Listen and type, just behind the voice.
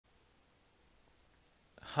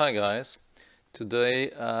Hi guys, today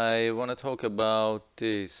I want to talk about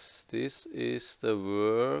this. This is the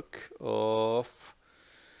work of,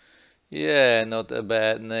 not a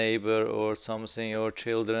bad neighbor or something or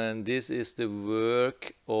children. This is the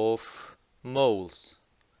work of moles.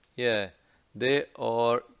 Yeah, they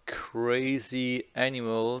are crazy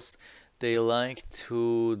animals. They like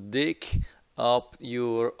to dig up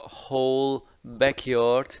your whole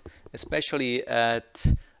backyard, especially at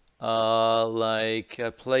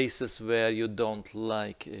places where you don't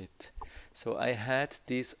like it. So I had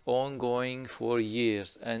this ongoing for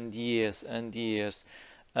years and years and years.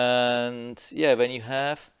 And yeah, when you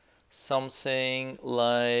have something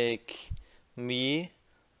like me,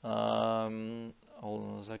 hold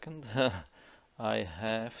on a second. I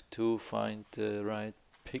have to find the right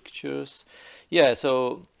pictures. Yeah,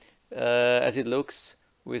 so as it looks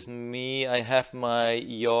with me, I have my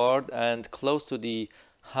yard and close to the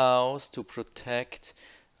house to protect,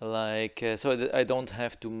 so that I don't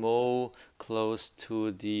have to mow close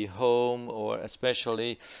to the home, or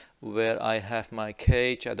especially where I have my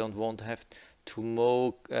cage. I don't want to have to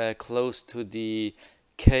mow close to the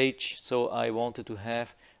cage, so I wanted to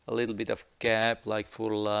have a little bit of gap like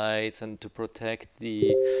for lights and to protect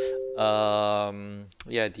the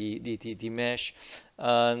mesh.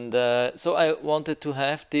 And so I wanted to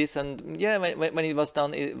have this, and yeah, when it was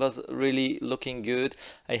done, it was really looking good.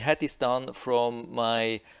 I had this done from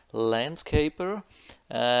my landscaper,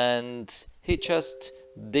 and he just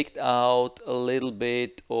digged out a little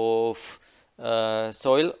bit of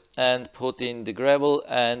soil and put in the gravel,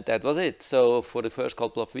 and that was it. So for the first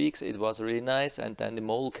couple of weeks it was really nice, and then the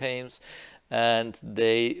mole came and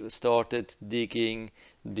they started digging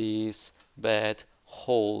these bad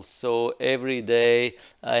holes. So every day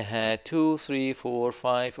I had two, three, four,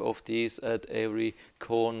 five of these at every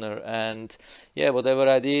corner, and yeah, whatever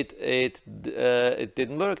I did, it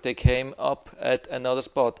didn't work. They came up at another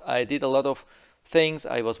spot. I did a lot of things.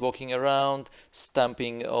 I was walking around,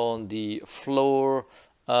 stamping on the floor,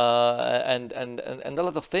 and a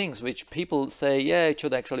lot of things which people say, yeah, it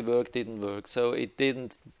should actually work, didn't work. So it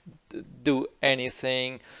didn't do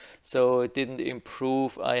anything. So it didn't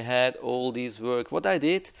improve. I had all this work. What I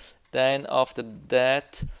did then after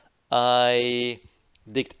that, I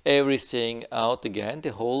digged everything out again,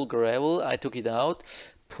 the whole gravel. I took it out,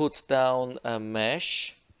 put down a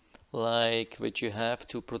mesh like which you have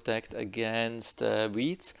to protect against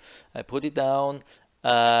weeds. I put it down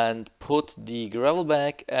and put the gravel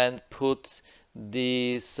back and put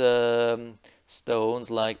these stones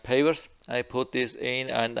like pavers. I put this in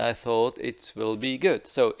and I thought it will be good.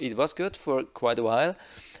 So it was good for quite a while,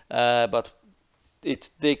 but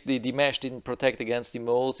the mesh didn't protect against the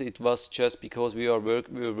moles. It was just because we were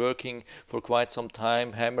working for quite some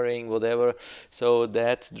time, hammering whatever, so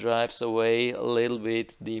that drives away a little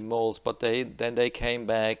bit the moles. But they came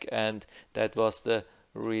back, and that was the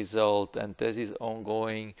result. And this is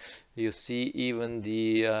ongoing. You see even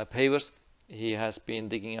the pavers. He has been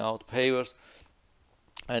digging out pavers,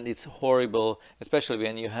 and it's horrible, especially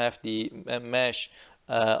when you have the mesh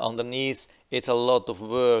underneath. It's a lot of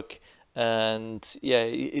work, and yeah,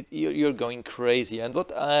 you're going crazy. And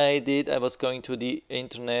what I did, I was going to the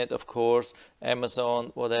internet, of course,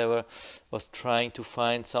 Amazon, whatever, was trying to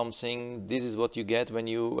find something. This is what you get when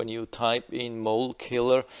you type in mole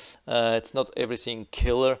killer. It's not everything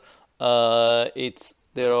killer. It's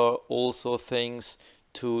there are also things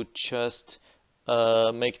to just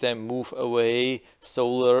make them move away.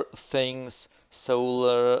 Solar things,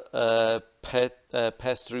 solar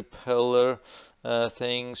pest repeller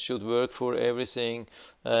things should work for everything.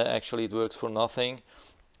 Actually, it works for nothing.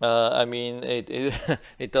 I mean,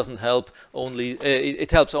 it doesn't help.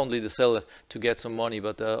 It helps only the seller to get some money,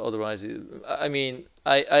 but otherwise, I mean,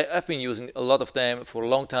 I've been using a lot of them for a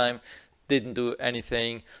long time. Didn't do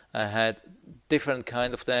anything. I had different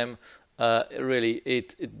kind of them. Really,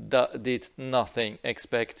 did nothing.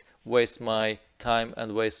 Expect waste my time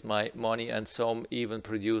and waste my money, and some even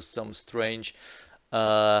produced some strange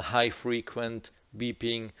high frequent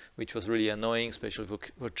beeping, which was really annoying, especially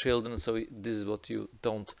for children. So this is what you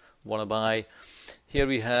don't want to buy. Here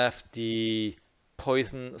we have the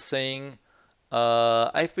poison thing.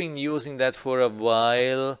 I've been using that for a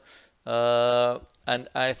while, and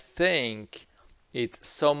I think it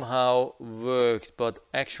somehow worked, but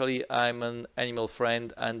actually I'm an animal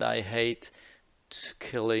friend and I hate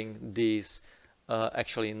killing these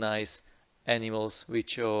actually nice animals,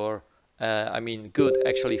 which are I mean good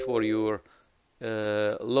actually for your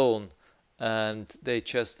lawn, and they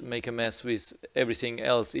just make a mess with everything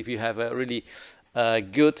else. If you have a really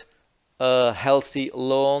good healthy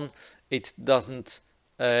lawn, it doesn't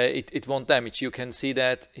it won't damage. You can see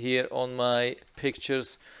that here on my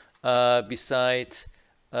pictures beside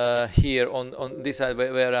here on this side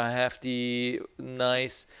where I have the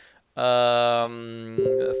nice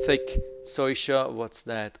thick soisha. What's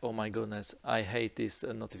that? Oh my goodness, I hate these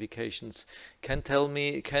notifications.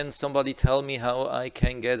 Can somebody tell me how I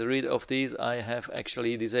can get rid of these? I have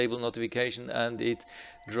actually disabled notification and it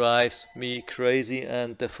drives me crazy,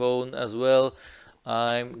 and the phone as well.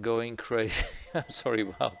 I'm going crazy. I'm sorry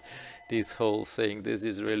about this whole thing. This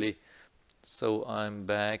is really, so I'm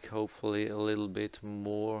back, hopefully a little bit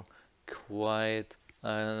more quiet.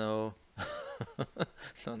 I don't know.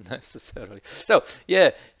 Not necessarily. So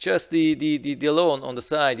yeah, just the loan on the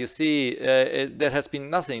side. You see, there has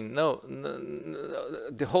been nothing. No,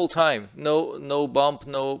 the whole time. No bump,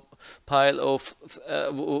 no pile of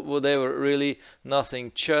whatever. Really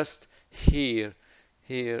nothing. Just here.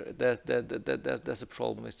 That's a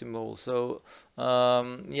problem with the mole. So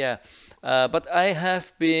yeah, but I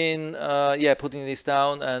have been yeah, putting this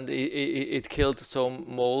down, and it killed some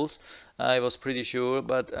moles. I was pretty sure,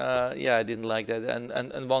 but yeah, I didn't like that.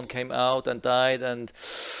 And one came out and died, and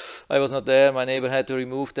I was not there. My neighbor had to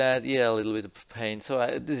remove that. Yeah, a little bit of pain. So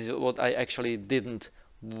this is what I actually didn't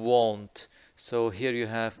want. So here you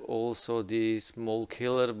have also this mole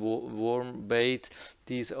killer worm bait.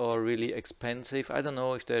 These are really expensive. I don't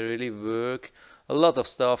know if they really work. A lot of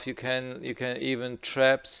stuff. You can even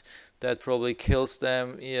traps that probably kills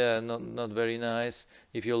them. Yeah, not very nice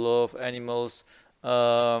if you love animals.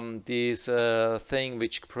 This thing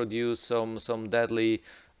which produce some deadly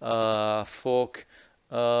fog.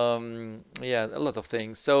 Yeah, a lot of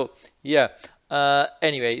things. So yeah.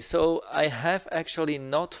 Anyway, so I have actually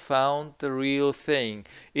not found the real thing.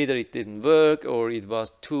 Either it didn't work, or it was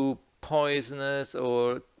too poisonous,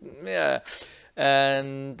 or yeah.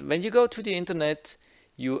 And when you go to the internet,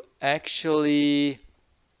 you actually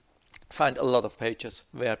find a lot of pages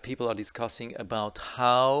where people are discussing about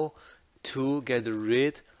how to get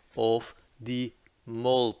rid of the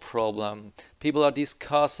mole problem. People are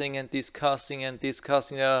discussing and discussing and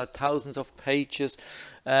discussing. There are thousands of pages,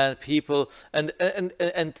 and people and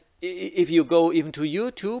if you go even to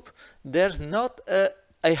YouTube, there's not a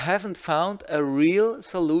I haven't found a real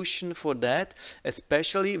solution for that,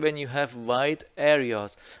 especially when you have wide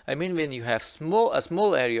areas. I mean, when you have a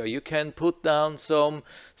small area, you can put down some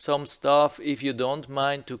stuff if you don't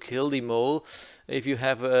mind to kill the mole. If you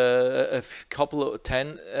have a couple of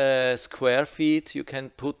 10 square feet, you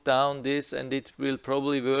can put down this, and it will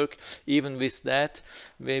probably work even with that.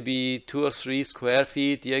 Maybe 2 or 3 square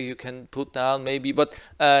feet, yeah, you can put down maybe, but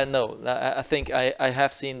no, I think I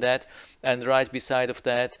have seen that, and right beside of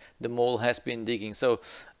that, the mole has been digging. So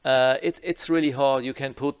it's really hard. You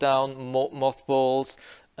can put down mothballs.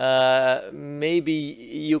 Maybe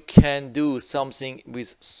you can do something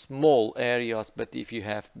with small areas, but if you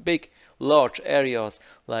have large areas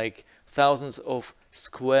like thousands of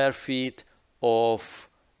square feet of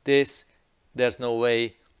this, there's no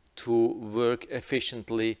way to work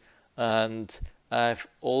efficiently, and I've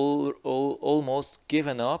almost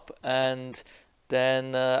given up. And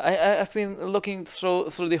then I've been looking through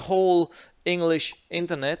the whole English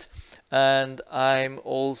internet, and I'm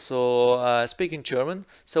also speaking German,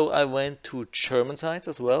 so I went to German sites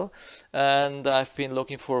as well, and I've been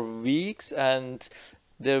looking for weeks, and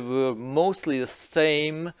there were mostly the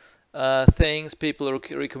same things. People are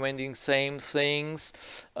recommending same things,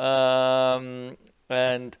 and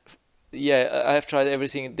yeah, I've tried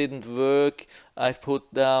everything. It didn't work. I've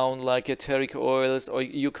put down like etheric oils or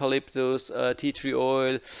eucalyptus, tea tree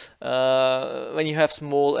oil. When you have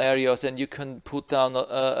small areas, and you can put down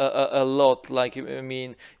a lot, like I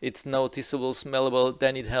mean, it's noticeable, smellable,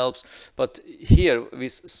 then it helps. But here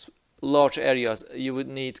with large areas, you would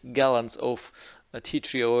need gallons of tea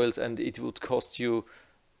tree oils, and it would cost you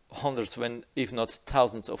hundreds, when if not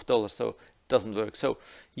thousands of dollars. So it doesn't work. So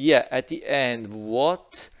yeah, at the end,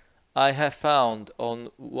 what I have found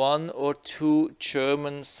on 1 or 2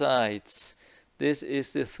 German sites, this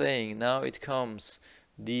is the thing. Now it comes,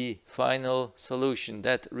 the final solution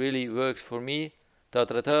that really works for me. Ta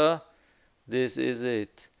ta ta. This is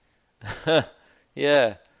it.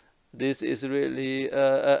 Yeah, this is really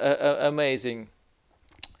amazing.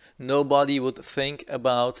 Nobody would think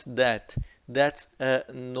about that. That's a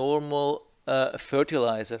normal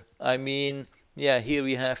fertilizer. I mean, yeah, here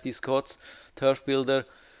we have the Scots turf builder,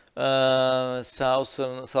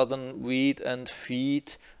 southern wheat and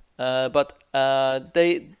feed, but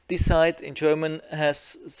they decide in German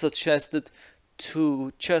has suggested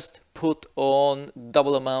to just put on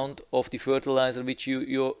double amount of the fertilizer which you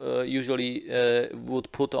usually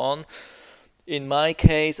would put on. In my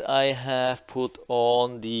case, I have put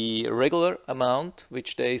on the regular amount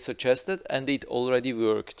which they suggested, and it already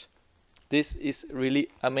worked. This is really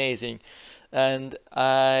amazing. And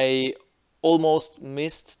I almost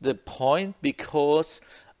missed the point because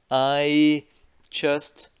I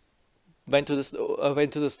just went to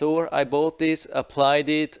the store, I bought this, applied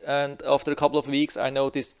it, and after a couple of weeks I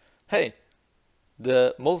noticed, hey,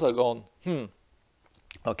 the moles are gone.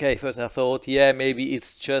 Okay, first I thought, yeah, maybe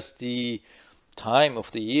it's just the time of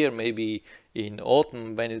the year, maybe in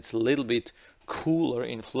autumn when it's a little bit cooler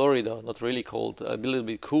in Florida, not really cold, a little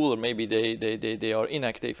bit cooler, maybe they are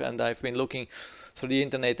inactive. And I've been looking through the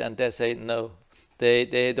internet and they say no,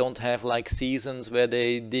 they don't have like seasons where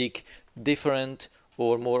they dig different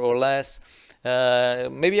or more or less.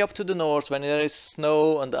 Maybe up to the north when there is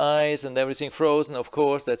snow and ice and everything frozen, of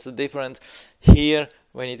course, that's a different. Here,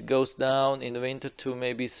 when it goes down in the winter to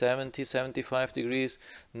maybe 70, 75 degrees,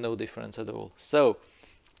 no difference at all. So,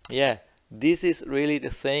 yeah, this is really the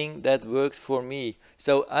thing that worked for me.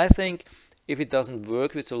 So I think if it doesn't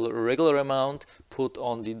work with a regular amount, put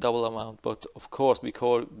on the double amount. But of course,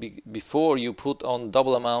 before you put on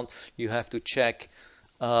double amount, you have to check,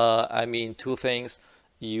 I mean, two things.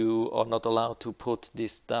 You are not allowed to put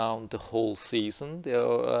this down the whole season.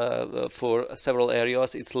 For several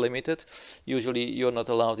areas, it's limited. Usually, you're not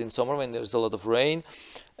allowed in summer when there's a lot of rain.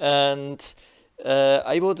 And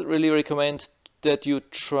I would really recommend that you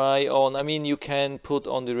try on. I mean, you can put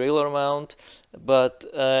on the regular amount, but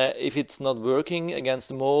if it's not working against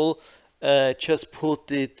the mole, just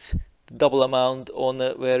put it double amount on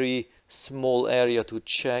a very small area to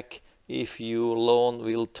check if your lawn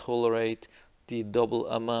will tolerate the double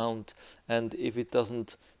amount. And if it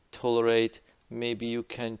doesn't tolerate, maybe you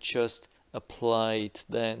can just apply it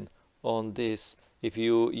then on this. If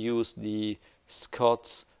you use the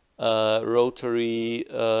Scott's rotary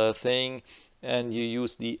thing and you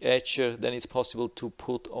use the etcher, then it's possible to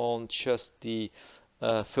put on just the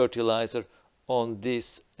fertilizer on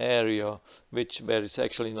this area, where it's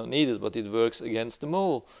actually not needed, but it works against the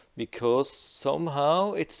mole because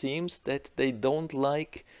somehow it seems that they don't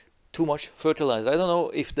like too much fertilizer. I don't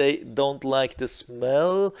know if they don't like the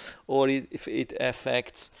smell or if it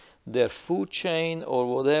affects their food chain or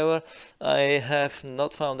whatever. I have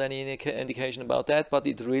not found any indication about that, but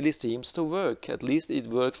it really seems to work. At least it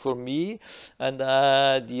worked for me, and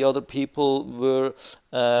the other people were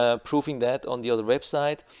proving that on the other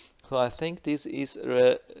website. So I think this is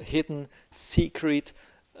a hidden secret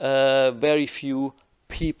very few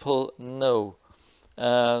people know.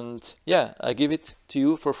 And yeah, I give it to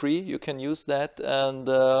you for free. You can use that, and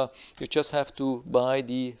you just have to buy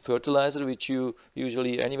the fertilizer, which you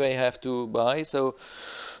usually anyway have to buy, so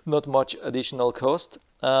not much additional cost.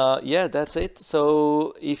 Yeah, that's it.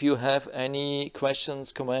 So if you have any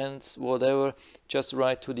questions, comments, whatever, just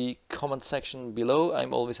write to the comment section below.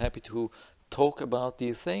 I'm always happy to talk about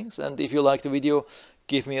these things. And if you like the video,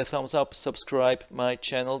 give me a thumbs up, subscribe my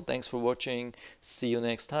channel. Thanks for watching. See you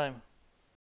next time.